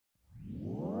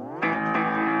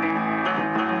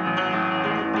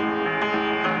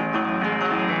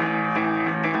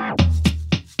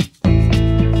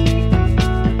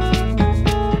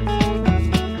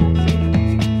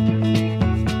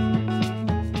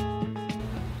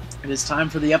is time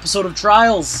for the episode of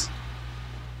Trials.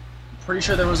 I'm pretty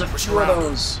sure there was a few of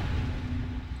those.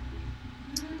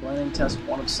 Planning test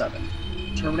 1 of 7.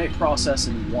 Terminate process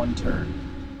in 1 turn.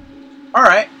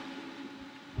 Alright.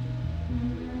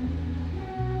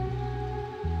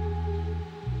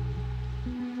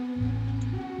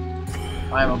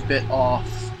 I am a bit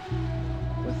off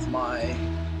with my...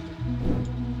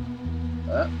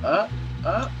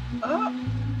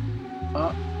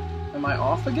 Am I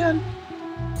off again?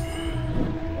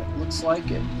 It looks like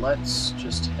it. Let's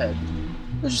just head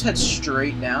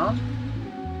straight down.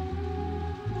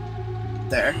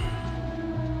 There.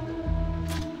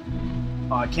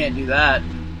 Oh, I can't do that.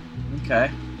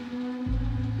 Okay.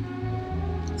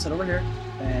 Let's head over here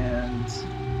and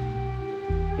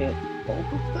hit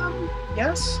both of them?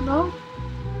 Yes? No?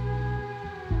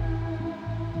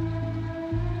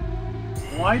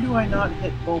 Why do I not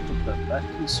hit both of them? That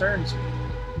concerns me.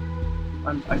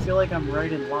 I feel like I'm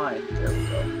right in line. There we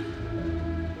go.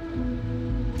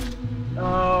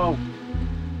 No!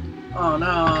 Oh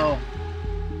no!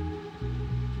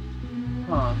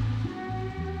 Huh.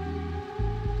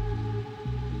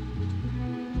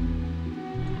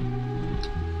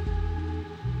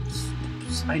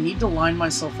 I need to line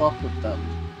myself up with them.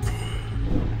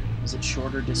 Is it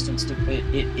shorter distance to...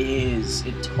 It is.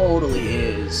 It totally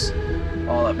is.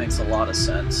 Oh, that makes a lot of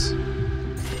sense.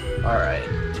 Alright.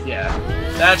 Yeah.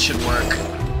 That should work.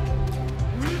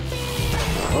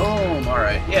 Boom.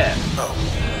 Alright. Yeah. Oh.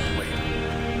 Wait.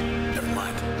 Never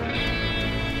mind.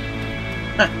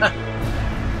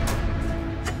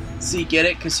 See, get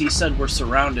it? Because he said we're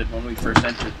surrounded when we first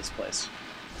entered this place.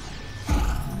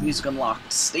 Music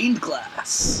unlocked. Stained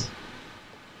glass.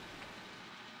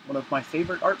 One of my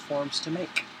favorite art forms to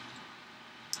make.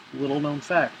 Little known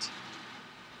fact.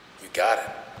 You got it.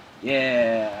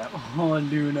 Yeah. Oh,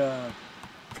 Luna.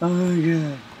 Oh my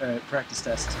god. Alright, practice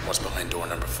test. What's behind door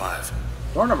number 5?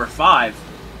 Door number 5?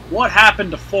 What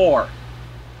happened to 4?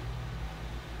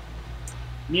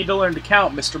 Need to learn to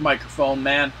count, Mr. Microphone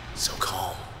Man. So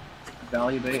calm.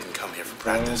 Evaluate We can come here for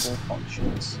practice.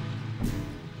 Functions.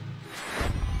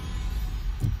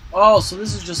 Oh, so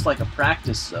this is just like a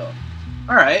practice zone.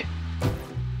 Alright.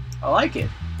 I like it.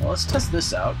 Well, let's test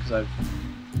this out, because I've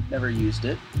never used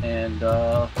it. And,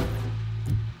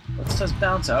 let's test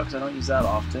bounce out, because I don't use that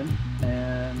often.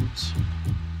 And...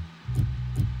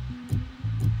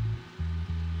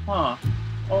 Huh.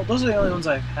 Well, those are the only ones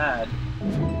I've had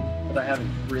that I haven't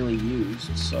really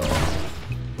used, so...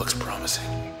 Looks promising.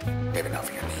 Maybe not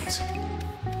for your knees.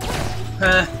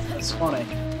 Heh, that's funny.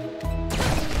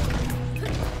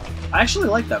 I actually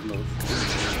like that move.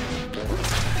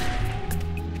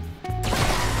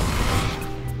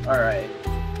 Alright.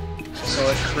 So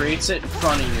it creates it in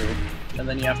front of you, and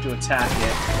then you have to attack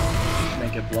it to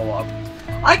make it blow up.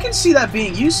 I can see that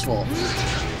being useful.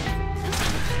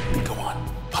 Go on.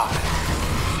 Pop it.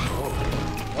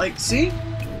 Oh. Like, see?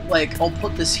 Like, I'll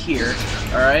put this here,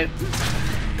 alright?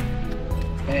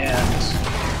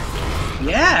 And...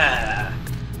 yeah!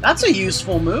 That's a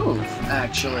useful move,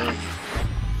 actually.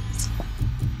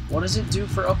 What does it do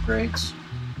for upgrades?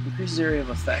 Increases area of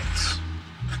effects.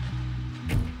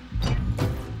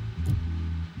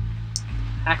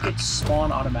 Packets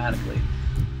spawn automatically.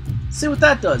 Let's see what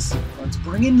that does. Let's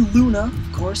bring in Luna,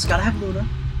 of course. Gotta have Luna.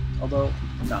 Although,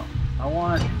 no. I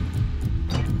want...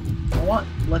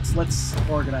 Let's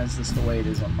organize this the way it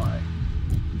is on my...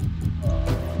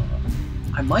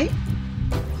 I might...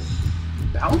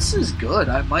 Bounce is good.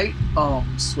 I might,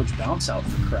 switch Bounce out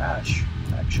for Crash,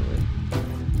 actually.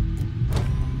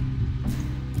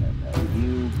 And then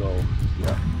you go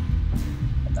here.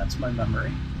 And that's my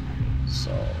memory.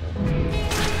 So...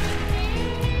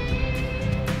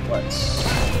 let's...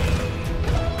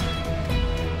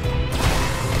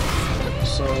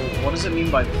 So, what does it mean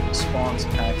by spawns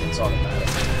packets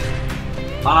automatically?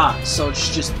 Ah, so it's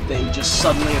just, they just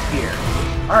suddenly appear.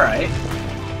 Alright.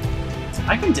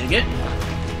 I can dig it.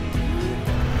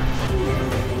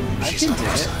 I can dig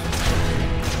it.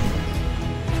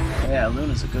 Yeah,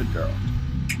 Luna's a good girl.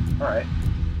 Alright.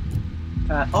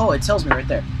 Oh, it tells me right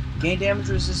there. Gain damage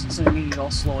resistance and immediate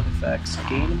all slowing effects.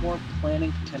 Gain more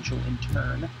planning potential in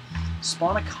turn.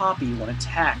 Spawn a copy when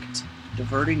attacked,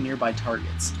 diverting nearby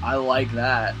targets. I like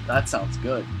that. That sounds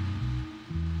good.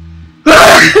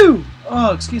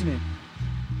 Oh, excuse me.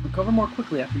 Recover more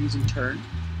quickly after using turn.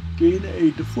 Gain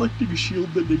a deflecting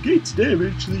shield that negates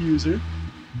damage to the user.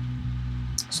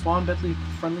 Spawn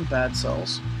friendly bad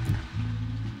cells.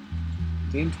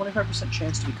 Gain 25%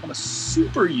 chance to become a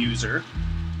super user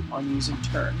on using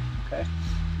turn. Okay.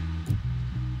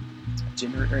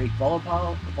 Generate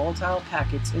volatile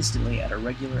packets instantly at a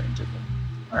regular interval.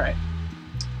 Alright.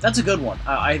 That's a good one.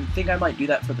 I think I might do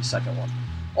that for the second one.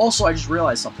 Also, I just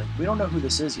realized something. We don't know who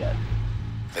this is yet.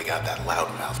 They got that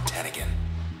loudmouth Tennigan.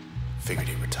 Figured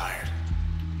he retired.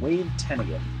 Wade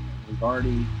Tennigan. I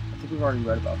think we've already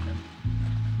read about him.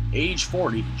 Age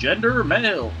 40, gender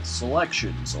male,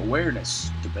 selections, awareness,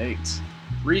 debate.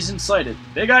 Reason cited,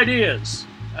 big ideas.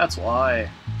 That's why.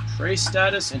 Trace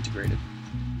status integrated.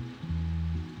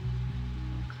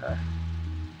 Okay.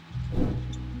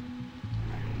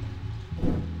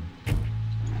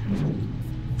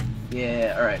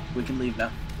 Yeah, alright, we can leave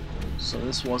now. So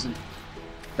this wasn't...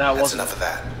 That's enough of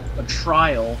that. A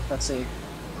trial. That's a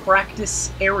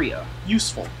practice area.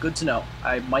 Useful. Good to know.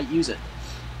 I might use it.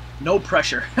 No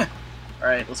pressure.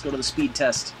 Alright, let's go to the speed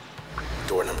test.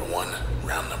 Door number 1,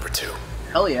 round number 2.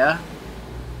 Hell yeah.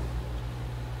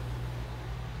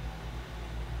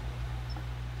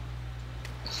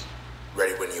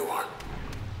 Ready when you are.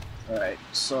 Alright,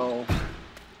 so...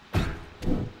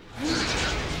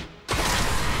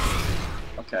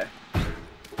 Okay.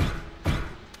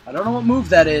 I don't know what move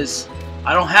that is.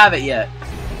 I don't have it yet.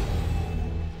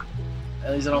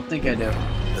 At least I don't think I do.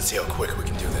 Let's see how quick we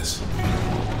can do this.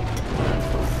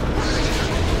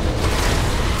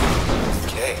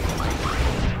 Okay.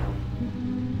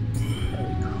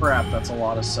 Holy crap, that's a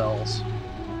lot of cells.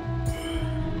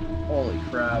 Holy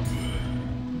crap.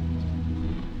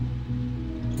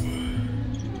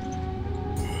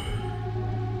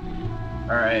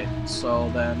 Alright, so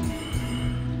then...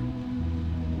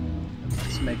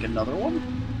 let's make another one?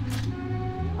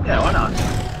 Yeah, why not?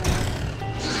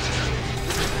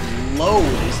 Load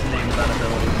is the name of that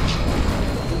ability.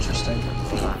 Interesting.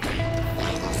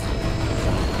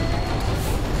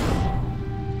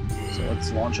 So let's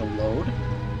launch a load,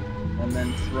 and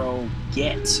then throw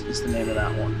get is the name of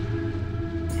that one.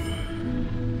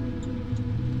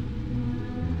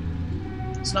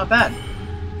 It's not bad.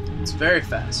 It's very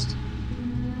fast.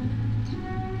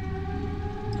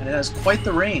 And it has quite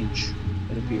the range,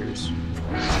 it appears.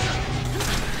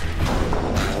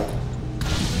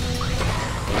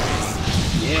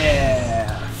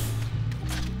 Yeah!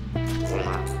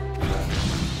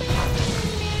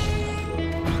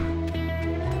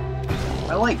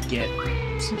 I like Git.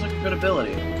 Seems like a good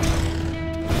ability.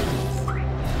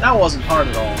 That wasn't hard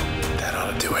at all. That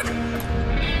ought to do it.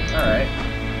 Alright.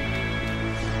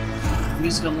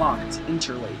 Music unlocked.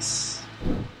 Interlace.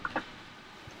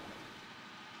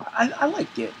 I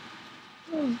like Git.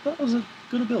 That was a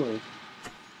good ability.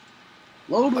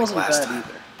 Load wasn't bad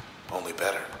either. Only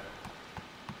better.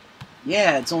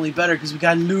 Yeah, it's only better because we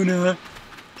got Luna.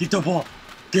 Get the ball.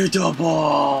 Get the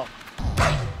ball.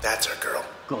 That's our girl.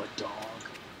 Good dog.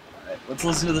 Alright, let's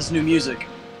listen to this new music.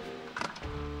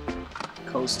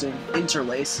 Coasting.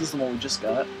 Interlace is the one we just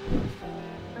got.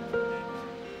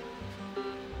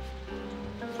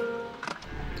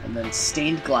 And then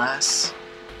Stained Glass.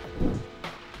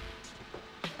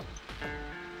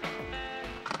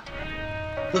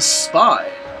 The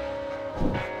Spy.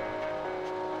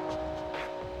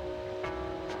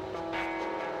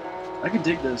 I can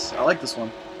dig this. I like this one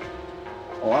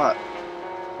a lot.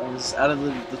 Out of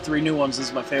the 3 new ones, this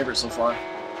is my favorite so far.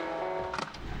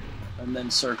 And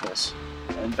then Circles.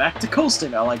 And back to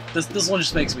coasting. I like this. This one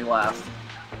just makes me laugh.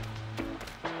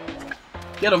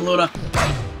 Get him, Luna.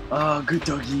 Oh, good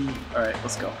doggy. All right,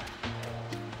 let's go.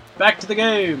 Back to the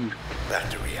game. Back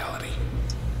to reality.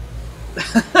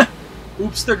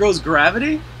 Oops, there goes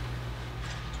gravity.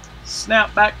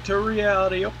 Snap back to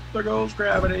reality. Up there goes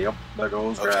gravity. Up there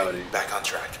goes gravity. Back on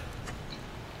track.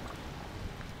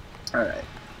 Alright.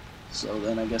 So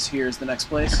then I guess here's the next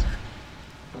place.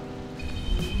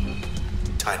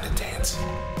 Time to dance.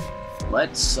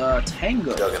 Let's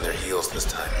tango. Dug in their heels this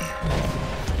time.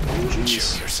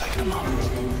 Cheerleader psyching them up.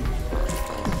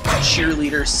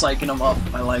 Cheerleader psyching them up.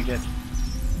 I like it.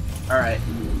 Alright.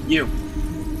 You.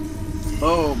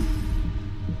 Boom.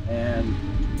 And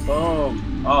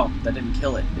boom. Oh, that didn't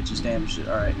kill it. It just damaged it.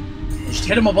 Alright. Just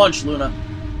hit him a bunch, Luna.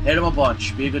 Hit him a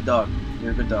bunch. Be a good dog.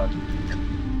 You're a good dog.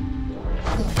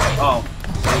 Oh.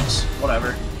 Oops.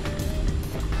 Whatever.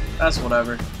 That's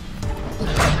whatever.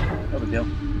 No big deal.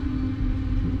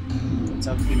 Let's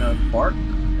have Fina bark.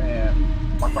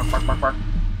 And bark, bark, bark, bark, bark.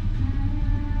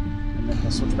 And then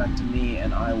he'll switch back to me,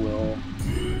 and I will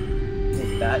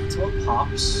hit that until it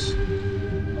pops.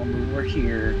 I'll move over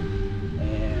here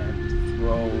and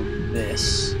throw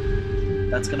this.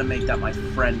 That's gonna make that my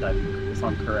friend, if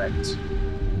I'm correct.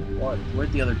 What?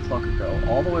 Where'd the other clucker go?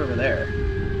 All the way over there.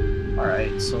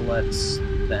 Alright, so let's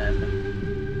then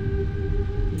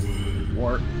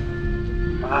warp.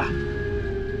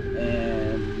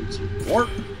 And warp.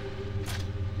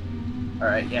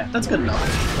 Alright, yeah, that's good enough.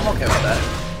 I'm okay with that.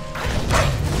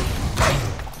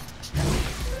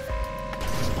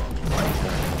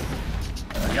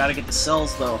 Gotta get the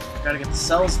cells though. Gotta get the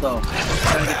cells though.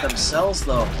 Gotta get them cells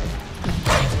though.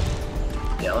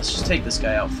 Yeah, let's just take this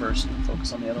guy out first and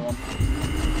focus on the other one.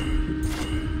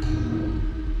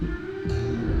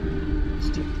 Let's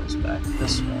take those back.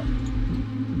 This one.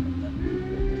 And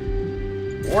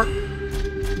then warp.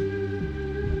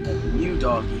 And then you,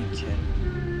 doggy,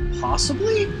 can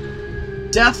possibly,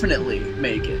 definitely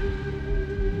make it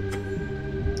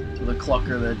to the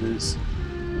clucker that is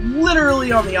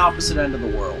literally on the opposite end of the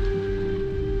world.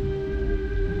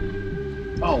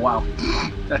 Oh, wow.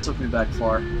 That took me back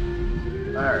far.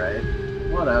 Alright.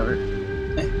 Whatever.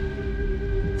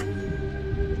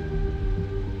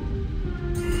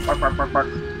 Bark, bark, bark, bark.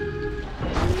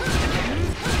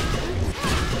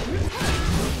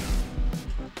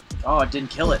 Oh, I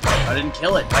didn't kill it. I didn't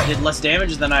kill it. I did less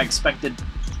damage than I expected.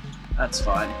 That's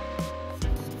fine.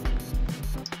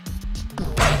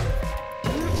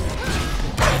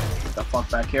 Get the fuck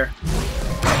back here.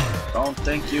 Don't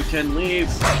think you can leave.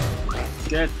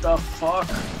 Get the fuck.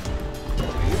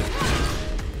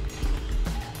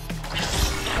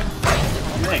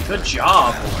 Man, good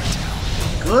job.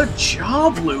 Good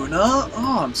job, Luna.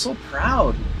 Oh, I'm so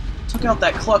proud. Took out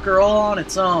that clucker all on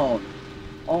its own.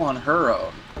 All on her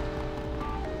own.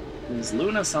 Because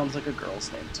Luna sounds like a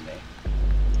girl's name to me.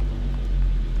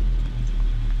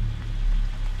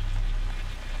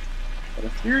 But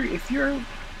if your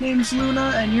name's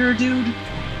Luna and you're a dude,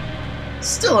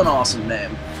 still an awesome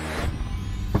name.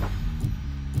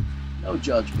 No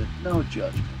judgment, no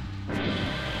judgment.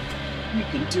 You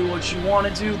can do what you want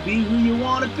to do, be who you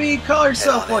want to be, call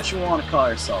yourself what you want to call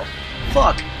yourself.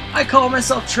 Fuck, I call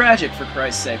myself Tragic, for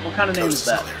Christ's sake. What kind of name is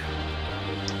that?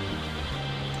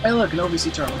 Hey look, an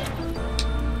OVC terminal.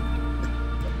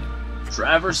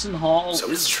 Traverson Hall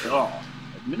is gone.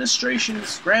 Administration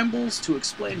scrambles to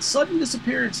explain sudden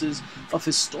disappearances of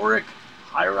historic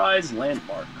high-rise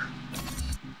landmark.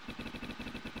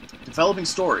 Developing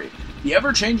story. The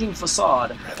ever-changing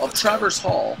facade of Traverse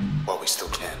Hall, while we still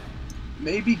can,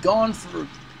 may be gone for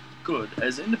good,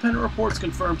 as independent reports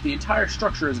confirmed the entire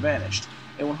structure has vanished.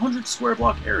 A 100 square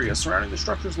block area surrounding the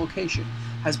structure's location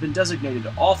has been designated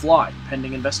offline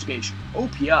pending investigation.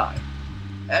 OPI.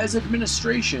 As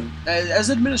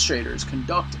administrators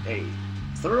conduct a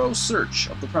thorough search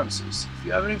of the premises. If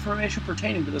you have any information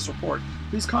pertaining to this report,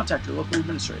 please contact your local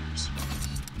administrators.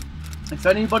 If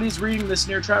anybody's reading this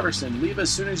near Traverson, leave as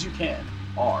soon as you can.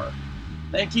 R.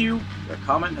 Thank you. Your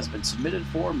comment has been submitted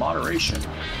for moderation.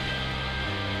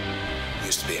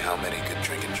 Used to be how many good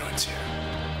drinking joints here?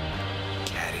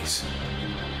 Caddies.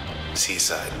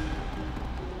 Seaside.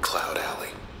 Cloud Alley.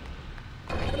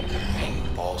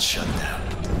 All shut down.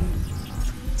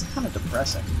 It's kind of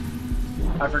depressing.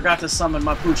 I forgot to summon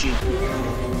my Poochie.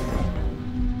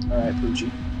 Alright,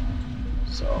 Poochie.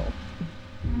 So,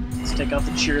 let's take out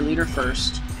the cheerleader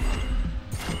first.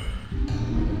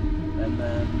 And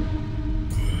then,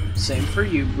 same for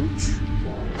you, Pooch.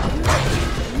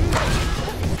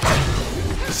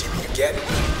 See what you get?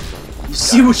 You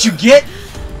see what you get?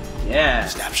 Yeah.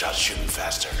 Snapshot's shooting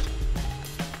faster.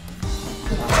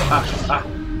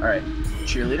 Alright.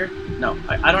 Cheerleader? No,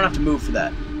 I don't have to move for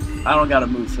that. I don't gotta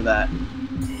move for that.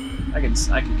 I can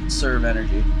conserve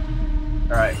energy.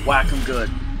 Alright, whack him good.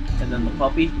 And then the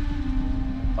puppy?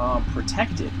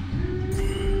 Protected.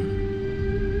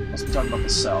 Must be talking about the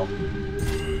cell.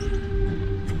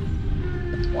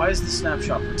 Why is the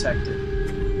snapshot protected?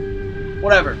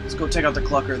 Whatever, let's go take out the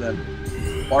clucker then.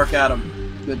 Bark at him.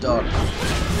 Good dog.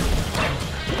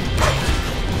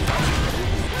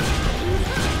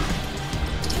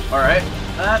 Alright,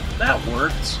 that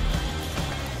worked.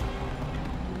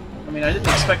 I mean, I didn't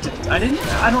expect it. I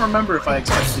don't remember if I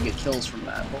expected to get kills from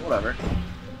that, but whatever.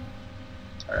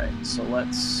 Alright, so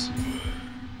let's...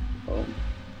 Boom.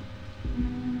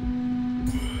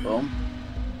 Boom.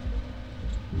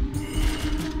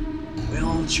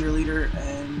 Wheel cheerleader,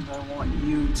 and I want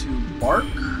you to bark,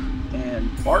 and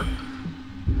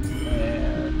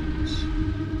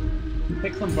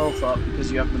pick them both up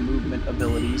because you have the movement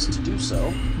abilities to do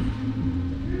so.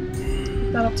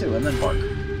 Pick that up too, and then bark.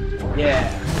 Yeah.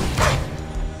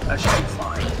 That should be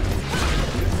fine.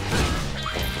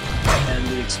 And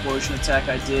the explosion attack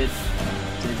I did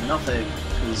nothing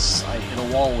because I hit a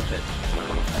wall with it.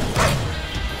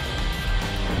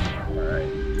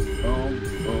 Alright. Boom,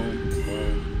 boom,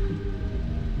 boom.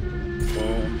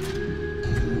 Boom.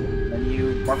 And you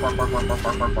bark, bark, bark, bark, bark,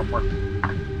 bark, bark, bark, bark.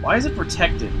 Why is it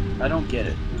protected? I don't get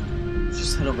it. Let's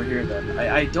just head over here then.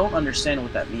 I don't understand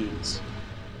what that means.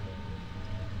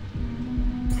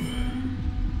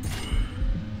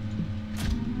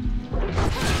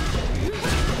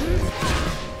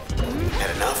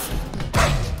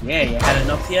 Yeah, you had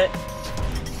enough yet?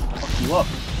 I'll fuck you up.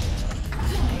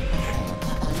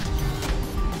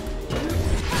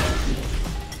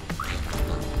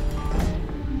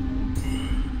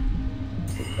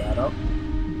 Pick that up.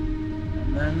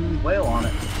 And then wail on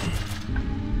it.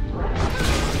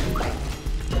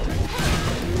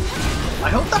 I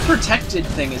hope that protected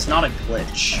thing is not a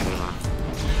glitch.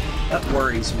 That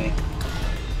worries me.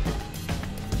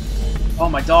 Oh,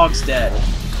 my dog's dead.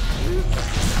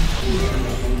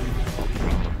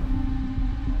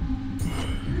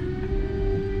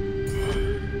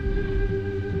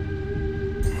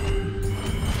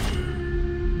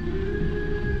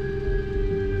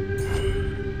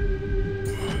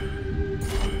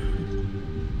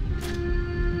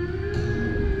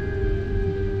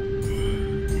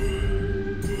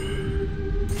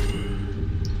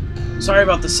 Sorry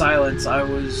about the silence. I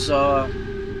was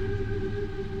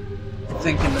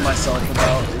thinking to myself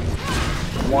about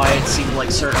why it seemed like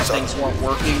certain things weren't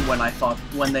working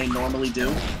when they normally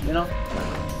do, you know?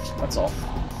 That's all.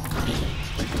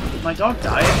 Did my dog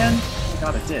die again? Oh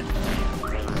God, it did.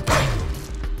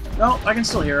 No, I can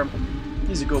still hear him.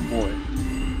 He's a good boy.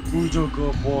 Who's a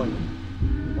good boy?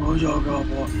 Who's a good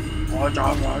boy? Alright.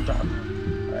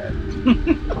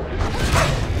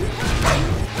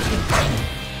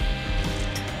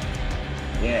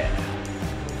 Yeah.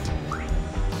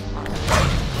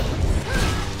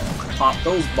 Pop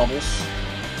those bubbles.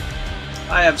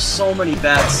 I have so many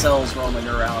bad cells roaming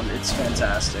around, it's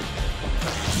fantastic.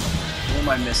 Who am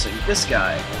I missing? This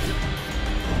guy.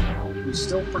 Who's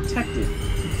still protected.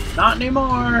 Not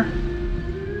anymore!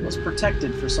 Was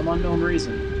protected for some unknown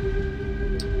reason.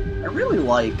 I really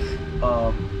like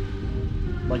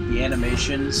the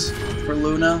animations for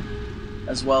Luna,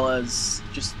 as well as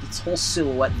just this whole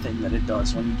silhouette thing that it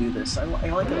does when you do this. I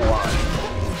like it a lot.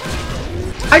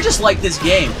 I just like this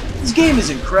game. This game is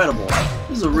incredible.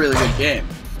 This is a really good game.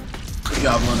 Good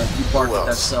job, Luna. You barked at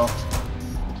that cell.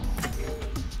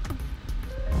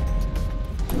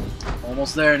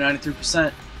 Almost there,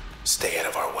 93%. Stay out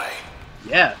of our way.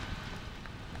 Yeah.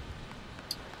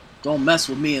 Don't mess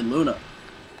with me and Luna.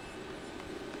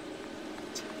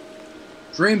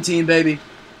 Dream team, baby.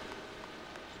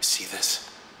 See this?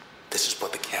 This is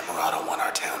what the Camerata want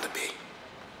our town to be.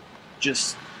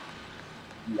 Just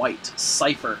white.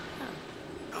 Cypher.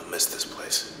 I'll miss this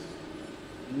place.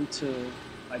 Me too.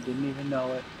 I didn't even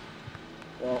know it.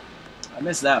 Well, I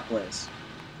miss that place.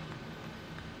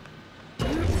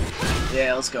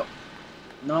 Yeah, let's go.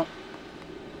 No.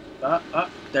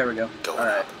 There we go.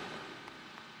 Alright.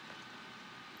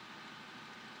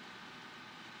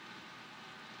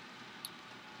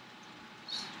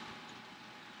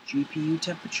 GPU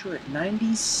temperature at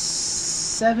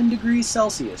 97 degrees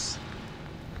Celsius.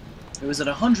 It was at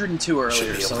 102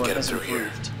 earlier, so it has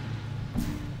improved.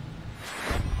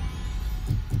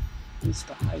 It's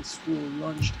the high school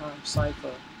lunchtime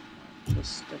cipher.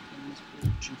 Just stick in this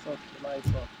bitch and fuck your life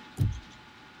up.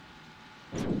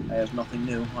 I have nothing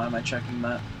new. Why am I checking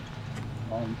that?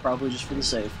 Probably just for the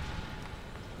save.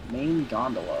 Main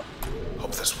gondola.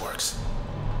 Hope this works.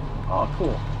 Oh,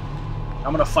 cool.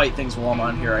 I'm gonna fight things while I'm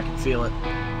on here. I can feel it.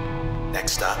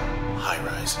 Next stop, high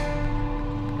rise.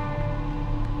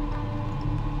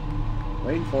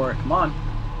 Waiting for it. Come on.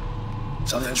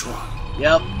 Something's wrong.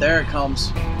 Yep, there it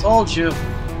comes. Told you.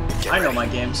 I know ready. my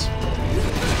games.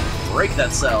 Break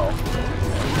that cell.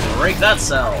 Break that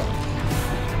cell.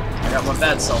 I got my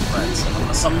bad cell friends, and I'm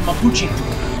gonna summon my Poochie.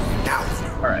 Now.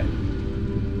 Alright.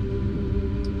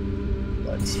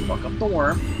 Let's fuck up the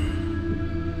worm.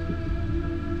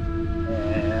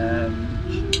 And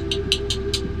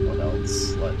what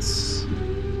else? Let's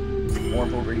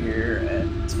warp over here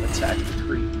and attack the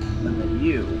creep. And then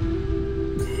you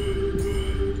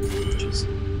just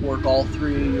work all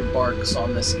three of your barks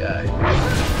on this guy.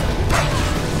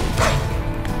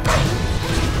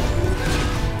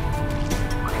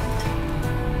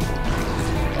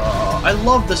 I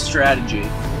love the strategy.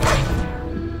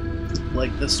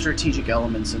 Like the strategic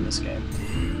elements in this game.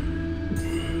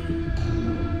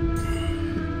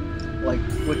 Like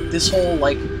with this whole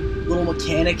like little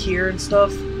mechanic here and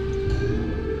stuff.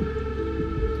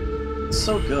 It's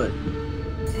so good.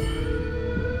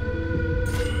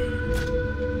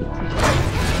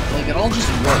 Like it all just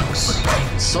works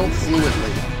so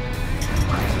fluidly.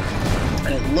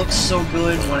 And it looks so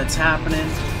good when it's happening.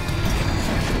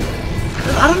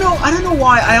 I don't know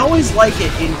why. I always like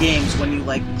it in games when you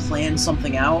like plan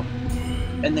something out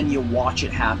and then you watch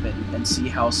it happen and see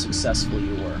how successful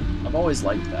you were. I've always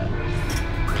liked that.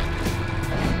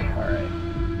 Alright.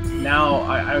 Now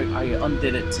I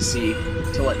undid it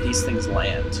to let these things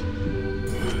land.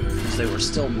 Because they were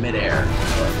still midair.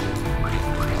 But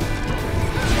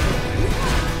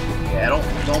Yeah,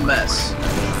 don't mess.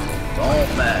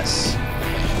 Don't mess.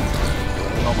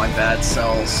 Oh, my bad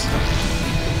cells.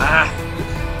 Ah!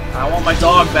 I want my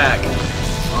dog back.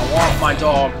 I want my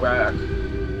dog back.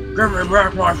 Give me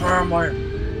back my family.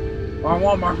 I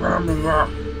want my family back.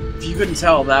 If you couldn't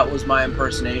tell, that was my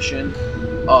impersonation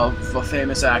of a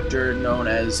famous actor known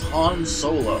as Han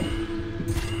Solo.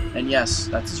 And yes,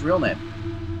 that's his real name.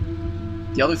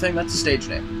 The other thing, that's a stage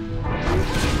name.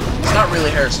 It's not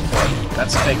really Harrison Ford.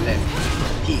 That's a fake name.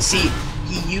 He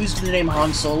used the name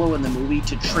Han Solo in the movie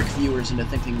to trick viewers into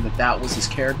thinking that that was his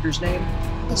character's name,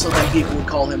 so then people would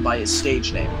call him by his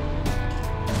stage name.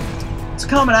 It's a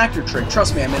common actor trick.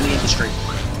 Trust me, I'm in the industry.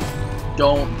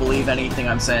 Don't believe anything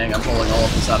I'm saying. I'm pulling all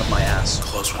of this out of my ass.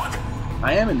 Close one.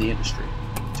 I am in the industry.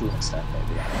 To an extent,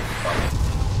 maybe.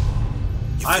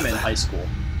 I'm in high school.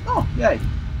 Oh, yay.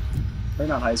 Or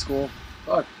not high school.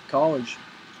 Fuck, college.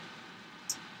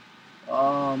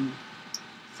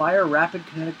 Fire rapid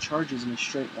kinetic charges in a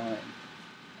straight line.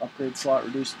 Upgrade slot,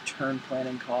 reduce turn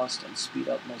planning cost, and speed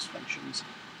up most functions.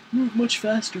 Move much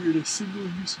faster in a single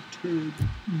use of turn.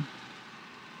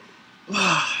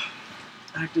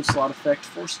 Active slot effect,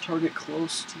 force target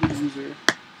close to the user.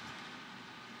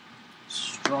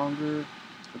 Stronger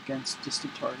against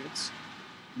distant targets.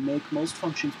 Make most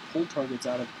functions pull targets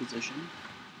out of position.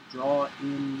 Draw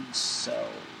in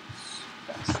cells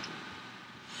faster.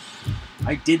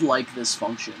 I did like this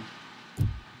function.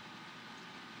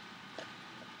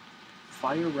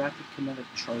 Fire rapid kinetic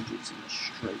charges in a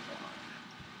straight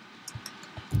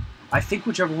line. I think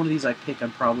whichever one of these I pick,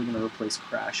 I'm probably going to replace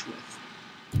Crash with.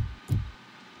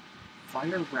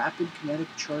 Fire rapid kinetic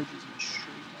charges in a straight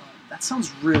line. That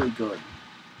sounds really good.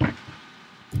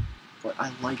 But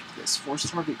I like this. Force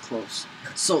target close.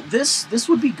 So this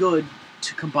would be good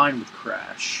to combine with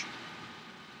Crash.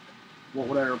 What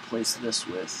would I replace this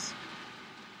with?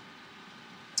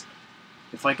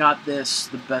 If I got this,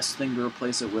 the best thing to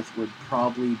replace it with would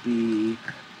probably be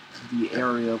the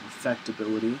area of effect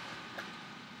ability,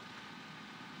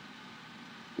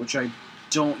 which I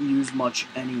don't use much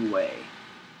anyway.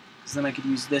 Because then I could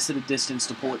use this at a distance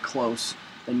to pull it close,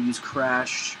 then use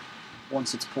Crash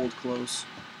once it's pulled close,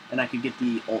 and I could get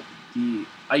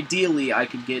ideally I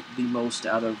could get the most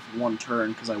out of one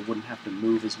turn because I wouldn't have to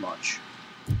move as much.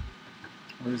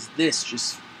 Whereas this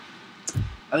just...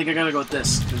 I think I gotta go with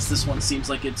this, because this one seems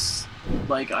like it's,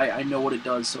 like, I know what it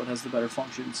does, so it has the better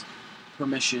functions.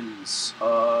 Permissions,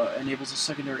 enables a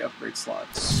secondary upgrade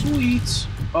slot. Sweet!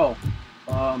 Oh,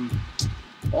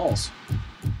 balls.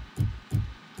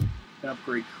 Can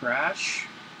upgrade Crash,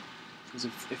 because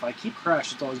if I keep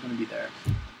Crash, it's always gonna be there.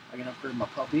 I can upgrade my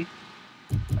puppy,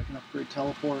 I can upgrade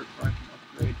Teleport, or I can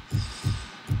upgrade...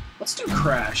 Let's do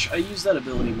Crash. I use that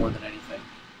ability more than anything.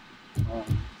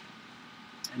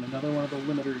 And another one of the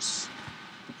limiters.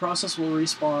 The process will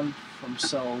respawn from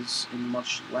cells in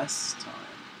much less time.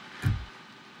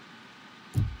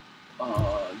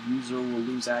 User will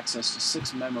lose access to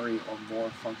 6 memory or more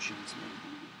functions may be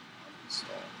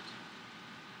uninstalled.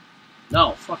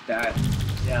 No, fuck that.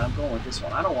 Yeah, I'm going with this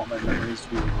one. I don't want my memories to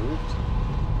be removed.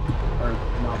 Or,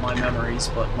 not my memories,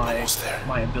 but my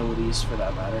abilities, for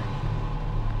that matter.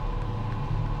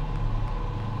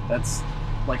 That's...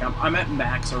 Like, I'm at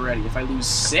max already. If I lose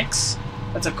 6,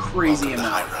 that's a crazy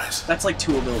amount. That's like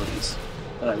 2 abilities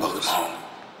that I lose.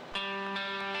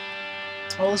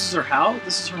 Oh, this is her house?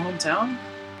 This is her hometown?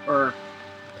 Or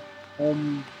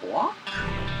home block?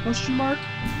 Question mark?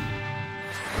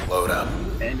 Load up.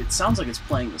 And it sounds like it's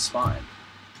playing the spine,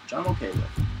 which I'm okay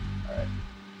with. Alright.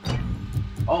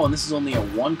 Oh, and this is only a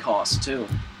 1 cost, too.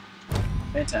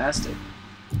 Fantastic.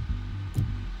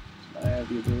 So I have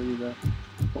the ability to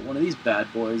put one of these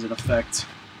bad boys in effect.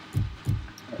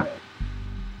 Alright.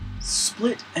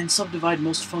 Split and subdivide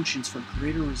most functions for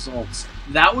greater results.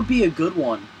 That would be a good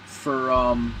one for,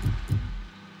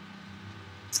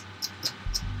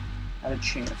 add a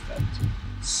chain effect.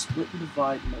 Split and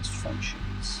divide most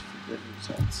functions for greater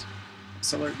results.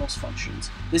 Accelerate most functions.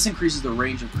 This increases the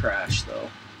range of Crash, though.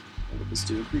 What would this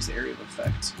do? Increase the area of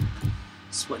effect.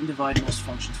 Split and divide most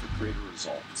functions for greater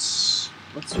results.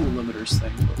 Let's do a limiters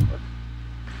thing real quick.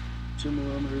 2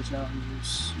 millimeters now in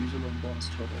use. User level bonus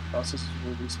total. Processes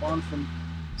will respawn from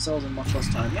cells in much less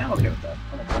time. Yeah, I'm okay with that.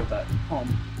 I'm okay with that.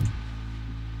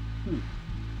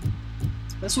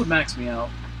 This would max me out.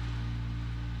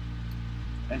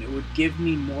 And it would give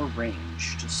me more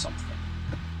range to something.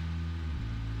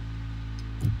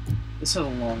 This has a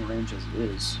long range as it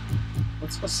is.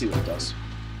 Let's see what it does.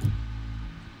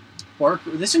 Bark.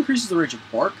 This increases the range of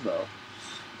Bark, though.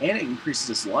 And it increases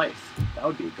his life. That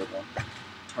would be a good one.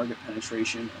 Target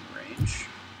penetration and range.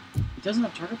 It doesn't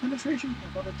have target penetration? I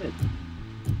thought it did.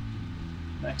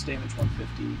 Max damage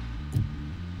 150.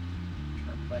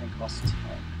 Turn planning costs 10.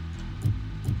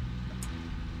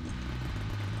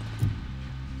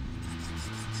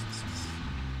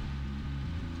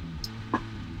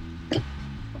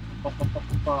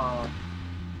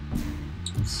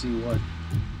 Let's see what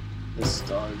this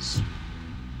does.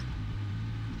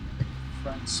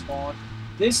 Friend spawn.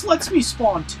 This lets me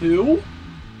spawn 2?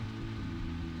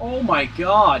 Oh my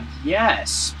god,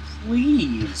 yes,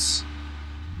 please.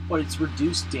 But it's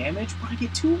reduced damage, but I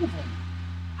get 2 of them.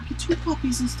 I get 2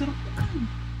 puppies instead of 1.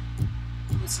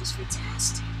 Oh, this is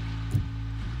fantastic.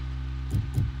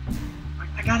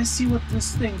 I gotta see what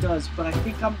this thing does, but I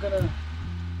think I'm gonna...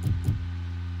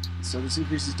 So this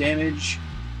increases damage,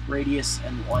 radius,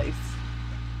 and life.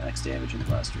 Max damage and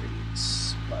blast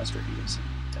radius. Blast radius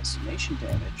and destination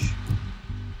damage.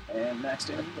 And max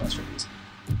damage and blast radius.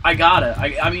 I gotta.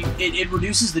 I mean, it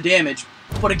reduces the damage,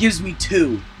 but it gives me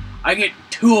 2. I get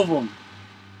 2 of them.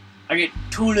 I get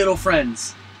 2 little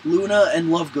friends. Luna and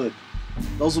Lovegood.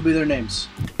 Those will be their names.